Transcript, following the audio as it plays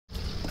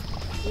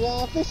We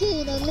are fishing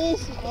in the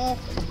midst of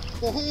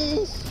the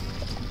haze.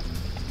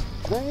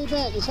 Very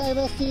bad. You can't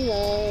even see the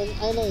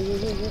island.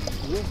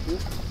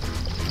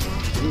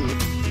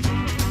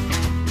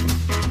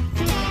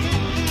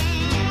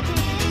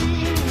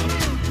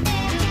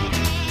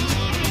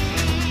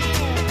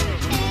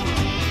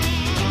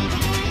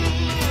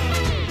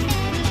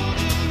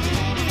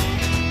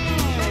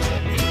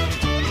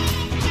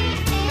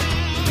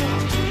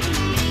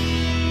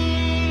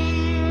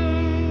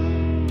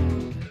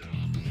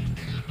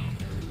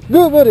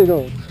 Good, very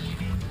good.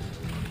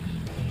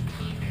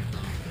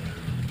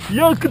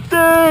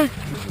 YAKATTACK!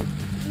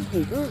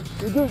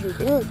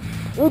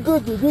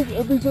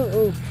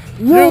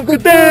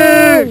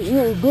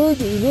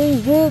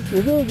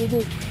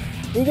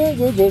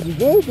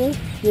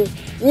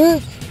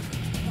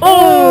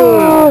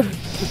 Oh!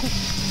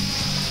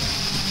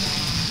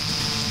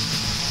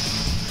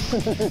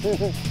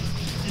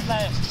 It's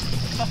like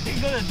something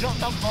gonna drop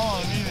some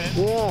ball on me, man.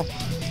 Yeah.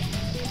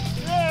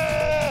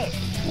 Yeah!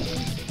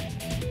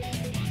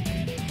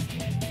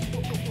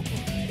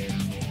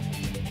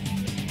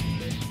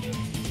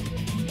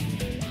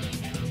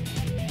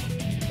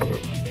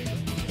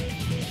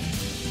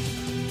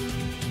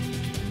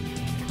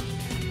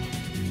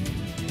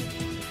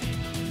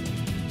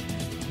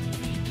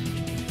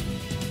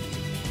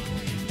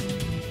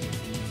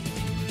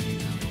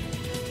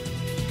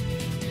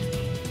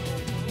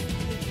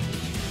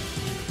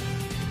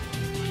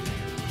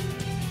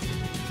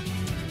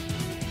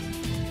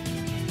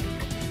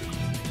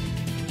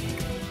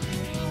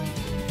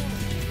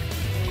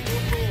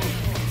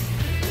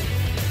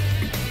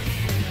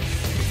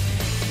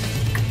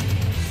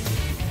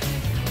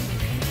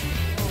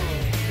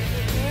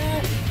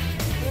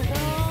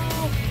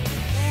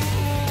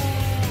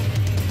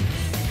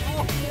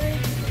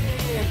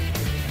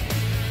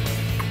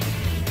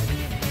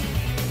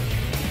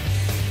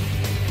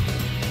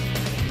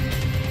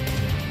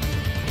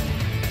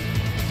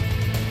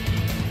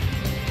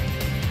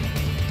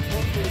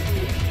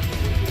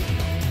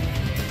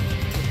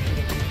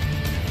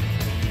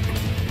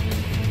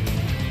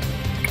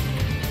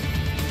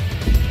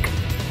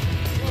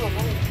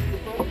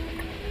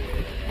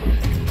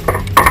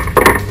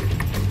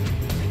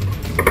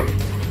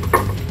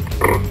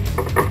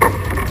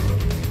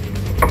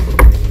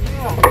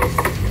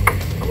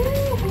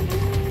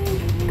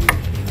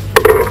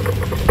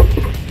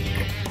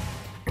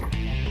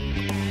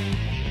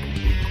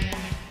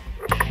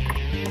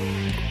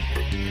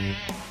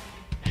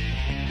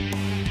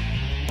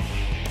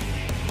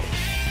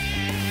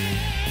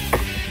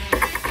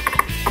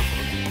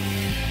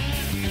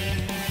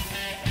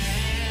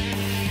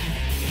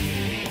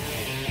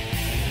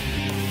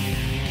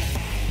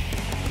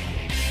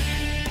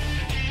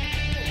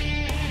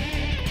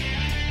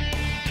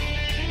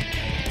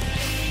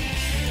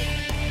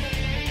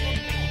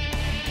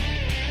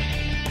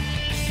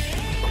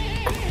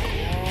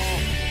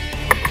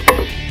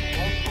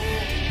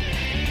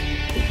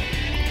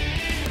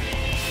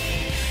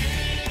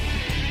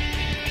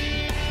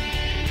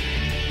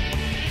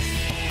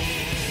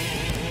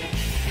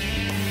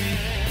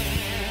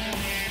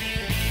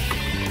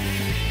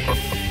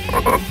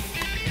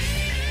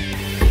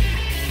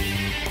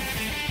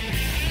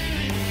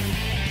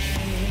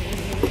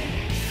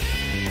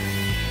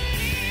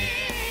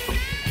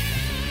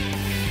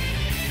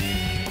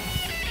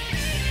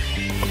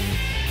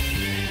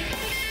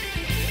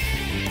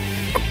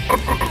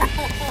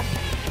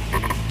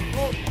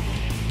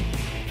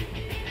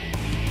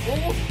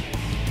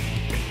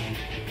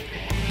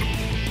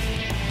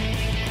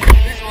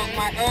 This was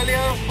my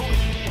earlier hook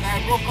that I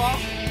broke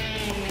off.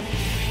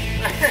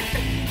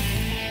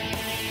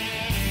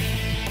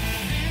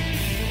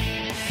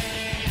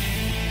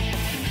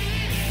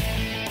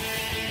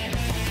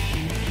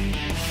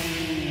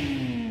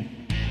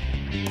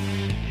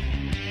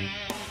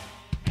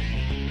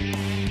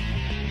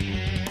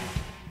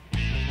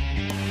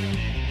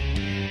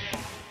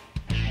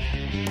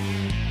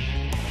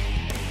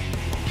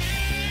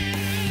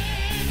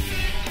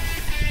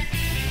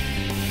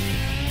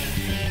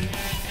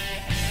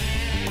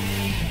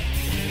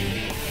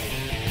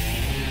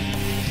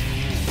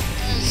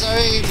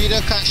 Sorry,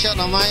 video cut short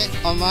on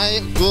my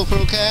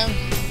GoPro cam.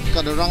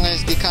 Got the wrong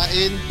SD card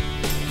in.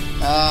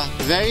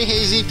 Very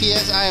hazy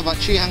PSI, about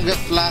 300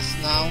 plus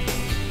now.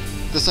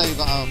 That's why you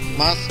got a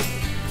mask.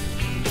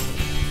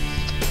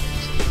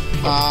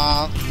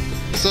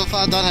 So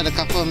far done, had a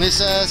couple of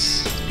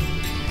misses.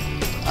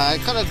 I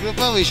caught a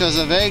grouper which was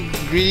a very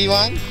greedy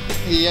one.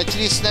 He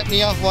actually snapped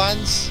me off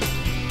once.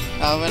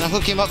 When I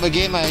hooked him up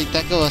again, my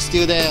tackle was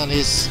still there on in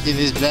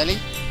his belly.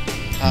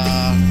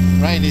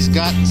 Right in his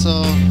gut,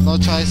 so no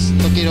choice,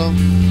 took it home.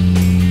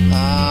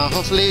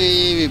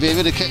 Hopefully we'll be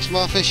able to catch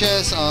more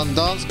fishes on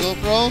Don's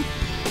GoPro.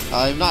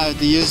 If not, I have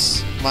to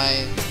use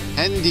my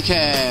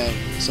handicap.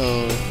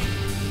 So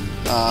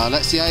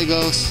let's see how it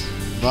goes.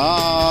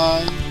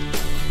 Bye!